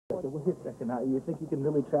Wait a second. Now, you think you can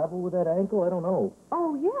really travel with that ankle? I don't know.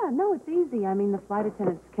 Oh, yeah. No, it's easy. I mean, the flight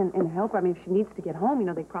attendants can help her. I mean, if she needs to get home, you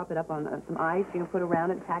know, they prop it up on some ice, you know, put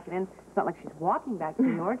around it, tack it in. It's not like she's walking back to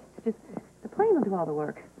New York. It's just the plane will do all the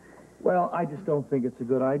work. Well, I just don't think it's a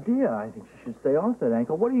good idea. I think she should stay off that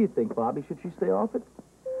ankle. What do you think, Bobby? Should she stay off it?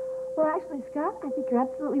 Well, actually, Scott, I think you're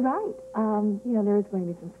absolutely right. You know, there is going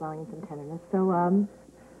to be some swelling and some tenderness, so, it'd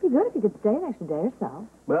be good if you could stay an extra day or so.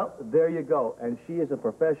 Well, there you go. And she is a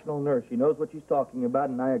professional nurse. She knows what she's talking about,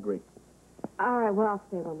 and I agree. All right, well, I'll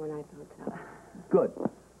stay one more night at the hotel. Good.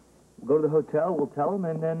 We'll go to the hotel, we'll tell them,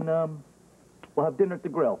 and then, we'll have dinner at the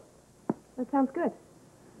grill. That sounds good.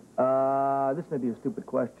 This may be a stupid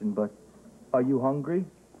question, but are you hungry?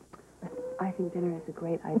 I think dinner is a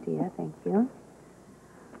great idea. Thank you.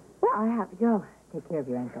 Well, I have to go. Take care of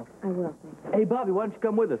your ankle. I will, thank you. Hey, Bobby, why don't you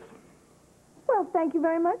come with us? Well, thank you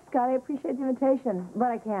very much, Scott. I appreciate the invitation.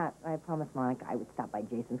 But I can't. I promised Monica I would stop by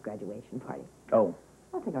Jason's graduation party. Oh.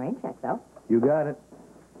 I'll take a rain check, though. You got it.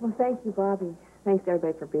 Well, thank you, Bobby. Thanks to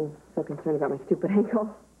everybody for being so concerned about my stupid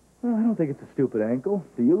ankle. Well, I don't think it's a stupid ankle.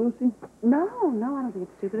 Do you, Lucy? No, I don't think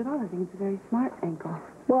it's stupid at all. I think it's a very smart ankle.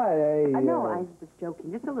 What? No, I was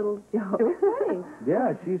joking. Just a little joke. It was funny.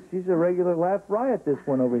 Yeah, she's a regular laugh riot, this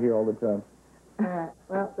one over here all the time.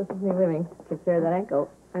 Well, this is me living. Take care of that ankle.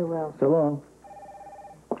 I will. So long.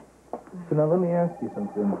 So now let me ask you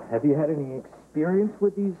something. Have you had any experience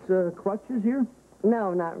with these crutches here?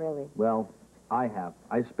 No, not really. Well, I have.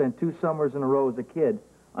 I spent 2 summers in a row as a kid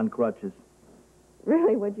on crutches.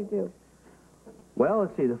 Really? What'd you do? Well,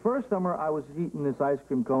 let's see. The first summer, I was eating this ice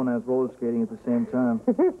cream cone and I was roller skating at the same time.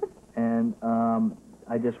 And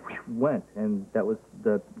I just went, and that was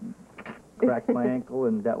cracked my ankle,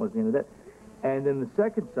 and that was the end of that. And then the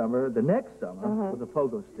second summer, the next summer, was a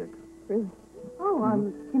pogo stick. Really?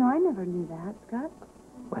 Oh, you know, I never knew that, Scott.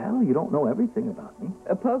 Well, you don't know everything about me.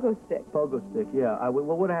 A pogo stick. Pogo stick, yeah. Well,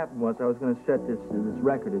 what happened was I was going to set this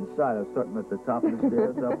record inside. I was starting at the top of the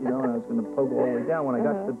stairs up, you know, and I was going to pogo all the way down. When I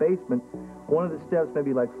got to the basement, one of the steps,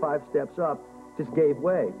 maybe like 5 steps up, just gave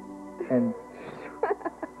way. And,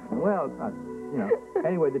 well, it's not, you know.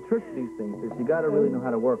 Anyway, the trick to these things is you got to really know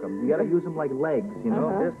how to work them. You got to use them like legs, you know,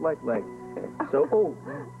 just like legs. So,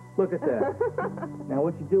 look at that. Now,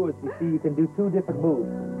 what you do is, you see, you can do 2 different moves.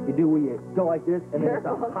 You do where you go like this, and then it's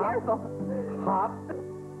a hop. Hop.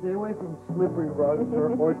 Stay away from slippery rugs,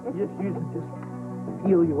 or just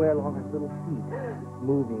feel your way along with little feet.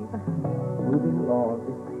 Moving along,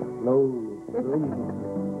 slowly.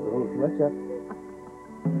 Watch out.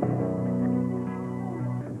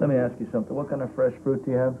 Let me ask you something. What kind of fresh fruit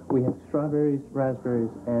do you have? We have strawberries, raspberries,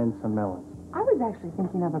 and some melons. I was actually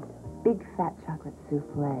thinking of a big fat chocolate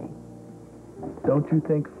souffle. Don't you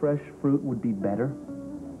think fresh fruit would be better?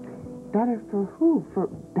 Better for who? For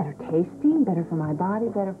better tasting? Better for my body?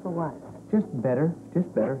 Better for what? Just better,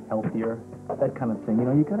 healthier, that kind of thing. You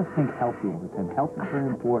know, you got to think healthy all the time. Health is very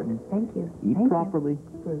important. Thank you. Eat Thank properly.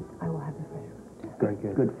 You. Fruit. I will have the fresh fruit. Very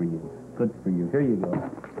good. Good for you. Good for you. Here you go.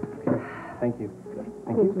 Thank you.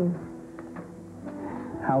 Thank you.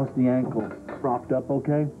 How's the ankle? Propped up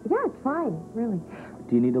okay? Yeah, it's fine, really.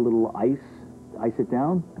 Do you need a little ice? Ice it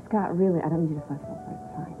down? Scott, really, I don't need you to fuss over it.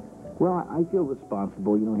 It's fine. Well, I feel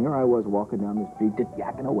responsible. You know, here I was walking down the street, just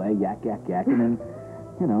yakking away, yak, and then,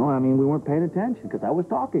 you know, I mean, we weren't paying attention because I was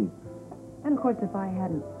talking. And, of course, if I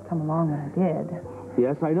hadn't come along when I did...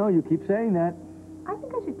 Yes, I know. You keep saying that. I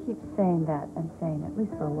think I should keep saying that and saying at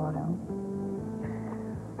least for a while.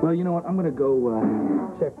 Well, you know what? I'm going to go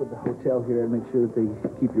check with the hotel here and make sure that they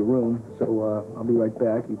keep your room. So I'll be right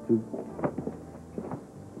back. You two.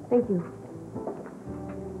 Thank you.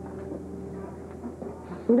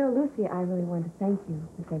 You know, Lucy, I really wanted to thank you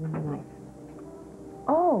for saving my life.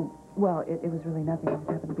 Oh, well, it was really nothing. I just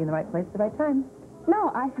happened to be in the right place at the right time.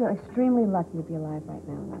 No, I feel extremely lucky to be alive right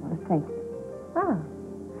now, and I want to thank you. Ah,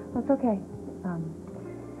 well, it's okay.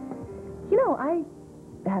 You know, I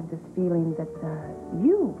have this feeling that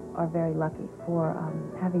you are very lucky for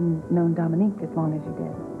having known Dominique as long as you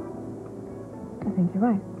did. I think you're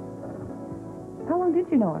right. How long did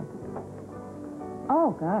you know her?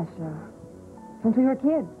 Oh, gosh, since we were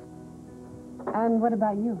kids. And what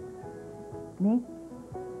about you? Me?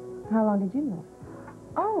 How long did you know her?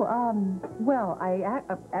 Oh, well,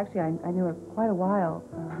 actually, I knew her quite a while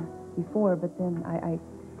before, but then I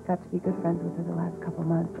got to be good friends with her the last couple of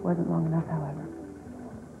months. It wasn't long enough, however.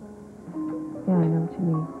 Yeah, I know what you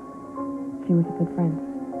mean. She was a good friend.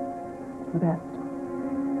 The best.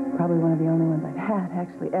 Probably one of the only ones I've had,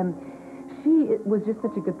 actually. And she was just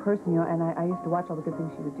such a good person, you know, and I used to watch all the good things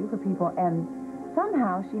she would do for people, and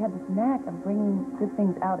somehow she had this knack of bringing good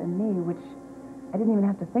things out in me, which I didn't even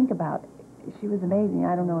have to think about. she was amazing.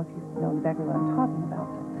 I don't know if you know exactly what I'm talking about.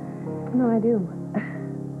 No, I do.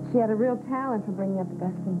 She had a real talent for bringing out the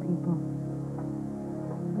best in people.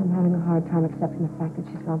 I'm having a hard time accepting the fact that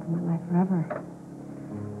she's gone from my life forever.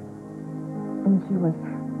 And she was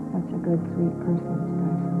such a good, sweet person to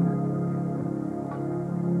die so young.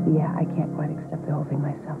 Yeah, I can't quite accept the whole thing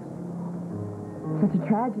myself. Such a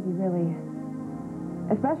tragedy, really.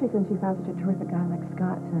 Especially since she found such a terrific guy like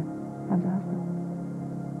Scott to have as a husband.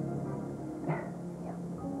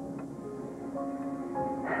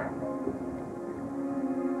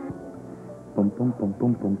 Boom, boom, boom,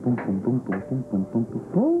 boom, boom, boom, boom, boom, boom, boom, boom, boom, boom,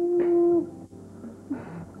 boom.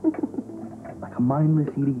 Like a mindless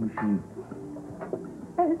eating machine.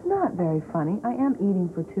 It's not very funny. I am eating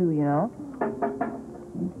for two, you know.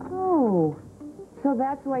 Oh, so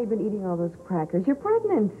that's why you've been eating all those crackers. You're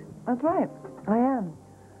pregnant. That's right. I am.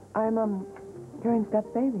 I'm, carrying Scott's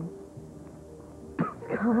baby.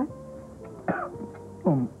 Scott?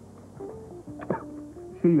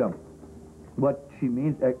 What she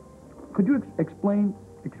means, could you explain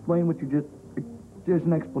what you just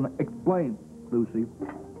an explain, Lucy.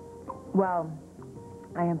 Well,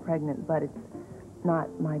 I am pregnant, but it's not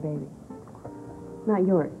my baby. Not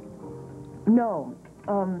yours. No,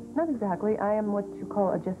 not exactly. I am what you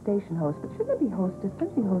call a gestation host, but shouldn't it be hostess? Don't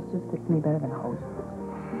you think hostess fits me better than host?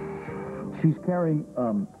 She's carrying,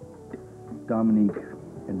 Dominique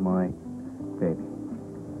and my baby.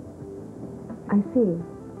 I see,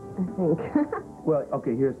 I think. Well,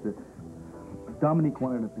 okay, here's the... Dominique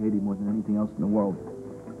wanted a baby more than anything else in the world.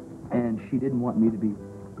 And she didn't want me to be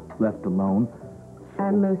left alone.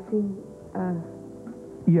 And Lucy,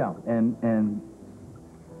 Yeah, and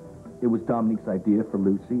it was Dominique's idea for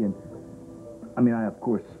Lucy, and... I mean, I, of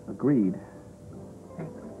course, agreed.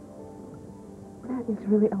 that is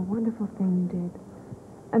really a wonderful thing you did.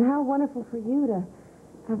 And how wonderful for you to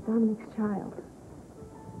have Dominique's child.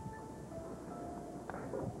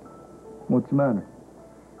 What's the matter?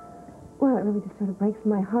 Well, it really just sort of breaks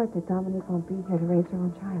my heart that Dominique won't be here to raise her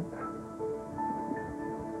own child.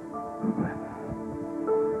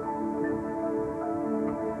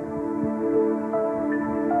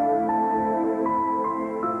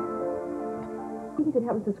 Think you could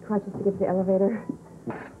help with those crutches to get to the elevator?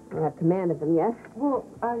 I don't have command of them yet. Well,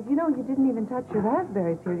 you know, you didn't even touch your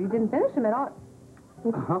raspberries here. You didn't finish them at all.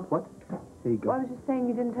 Uh-huh, what? There you go. Well, I was just saying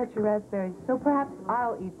you didn't touch your raspberries, so perhaps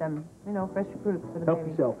I'll eat them. You know, fresh fruits for the Help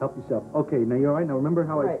baby. yourself, help yourself. Okay, now you're all right. Now remember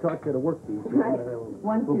how Right. I taught you to work these. Right.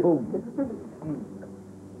 One, Boom, two. boom.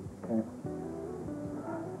 Okay.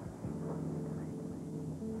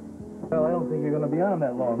 Well, I don't think you're going to be on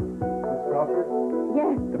that long. Miss Crawford?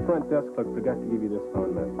 Yes, The front desk clerk forgot to give you this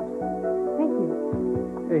phone message. thank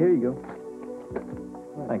you. Hey, here you go.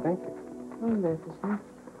 Thank you. Oh, message, huh?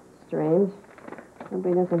 Strange.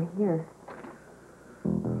 Nobody knows I'm here.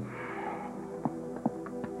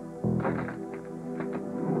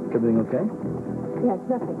 Everything okay? Yeah, it's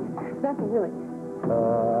nothing. It's nothing, really.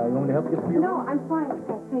 You want me to help you get to your No, I'm fine.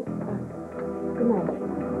 Thanks. Good night.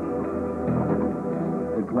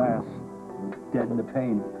 The glass. Dead in the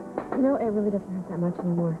pain. You know, it really doesn't hurt that much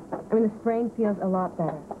anymore. I mean, the sprain feels a lot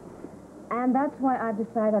better. And that's why I've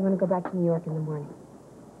decided I'm going to go back to New York in the morning.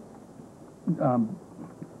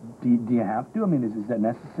 Do you have to? I mean, is that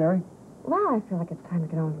necessary? Well, I feel like it's time to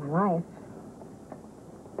get on with my life.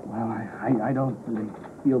 Well, I don't really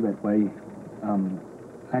feel that way.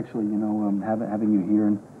 Actually, you know, having you here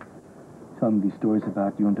and telling me these stories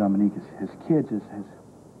about you and Dominique as kids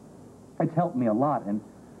it's helped me a lot, and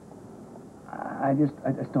I just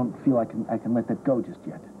don't feel I can let that go just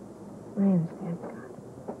yet. I understand, Scott.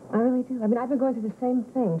 I really do. I mean, I've been going through the same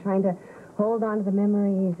thing, trying to hold on to the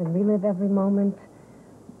memories and relive every moment.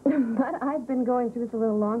 But I've been going through this a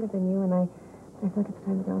little longer than you, and I feel like it's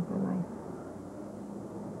time to go with my life.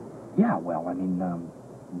 Yeah, well, I mean,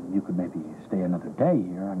 you could maybe stay another day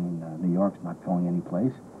here. I mean, New York's not going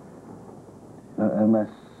anyplace. Unless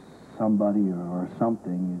somebody or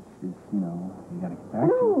something is, you know, you gotta get back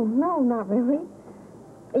to. No, not really.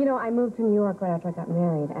 You know, I moved to New York right after I got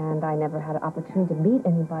married, and I never had an opportunity to meet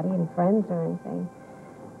anybody, any friends or anything.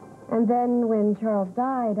 And then when Charles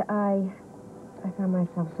died, I found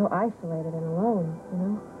myself so isolated and alone, you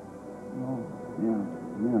know? Oh, yeah.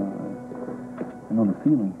 I know the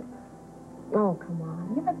feeling. Oh, come on.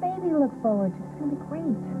 You have a baby to look forward to. It's going to be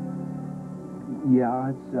great. Yeah,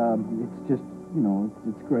 it's just, you know,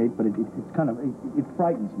 it's great, but it's kind of, it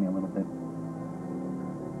frightens me a little bit.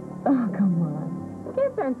 Oh, come on.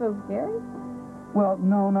 Kids aren't so scary. Well,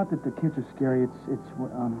 no, not that the kids are scary.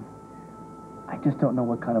 I just don't know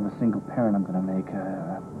what kind of a single parent I'm going to make.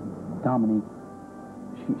 Dominique,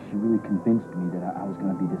 she really convinced me that I was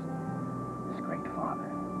going to be this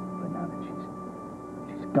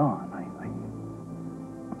Dawn,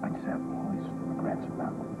 I just have all these regrets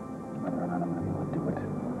about whether or not I'm going to be able to do it.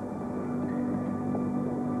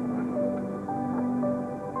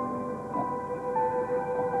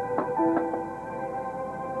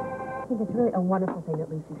 I think it's really a wonderful thing that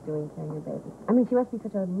Lucy's doing, carrying your baby. I mean, she must be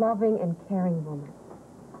such a loving and caring woman.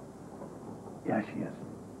 Yeah, she is.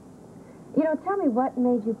 You know, tell me, what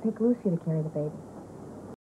made you pick Lucy to carry the baby?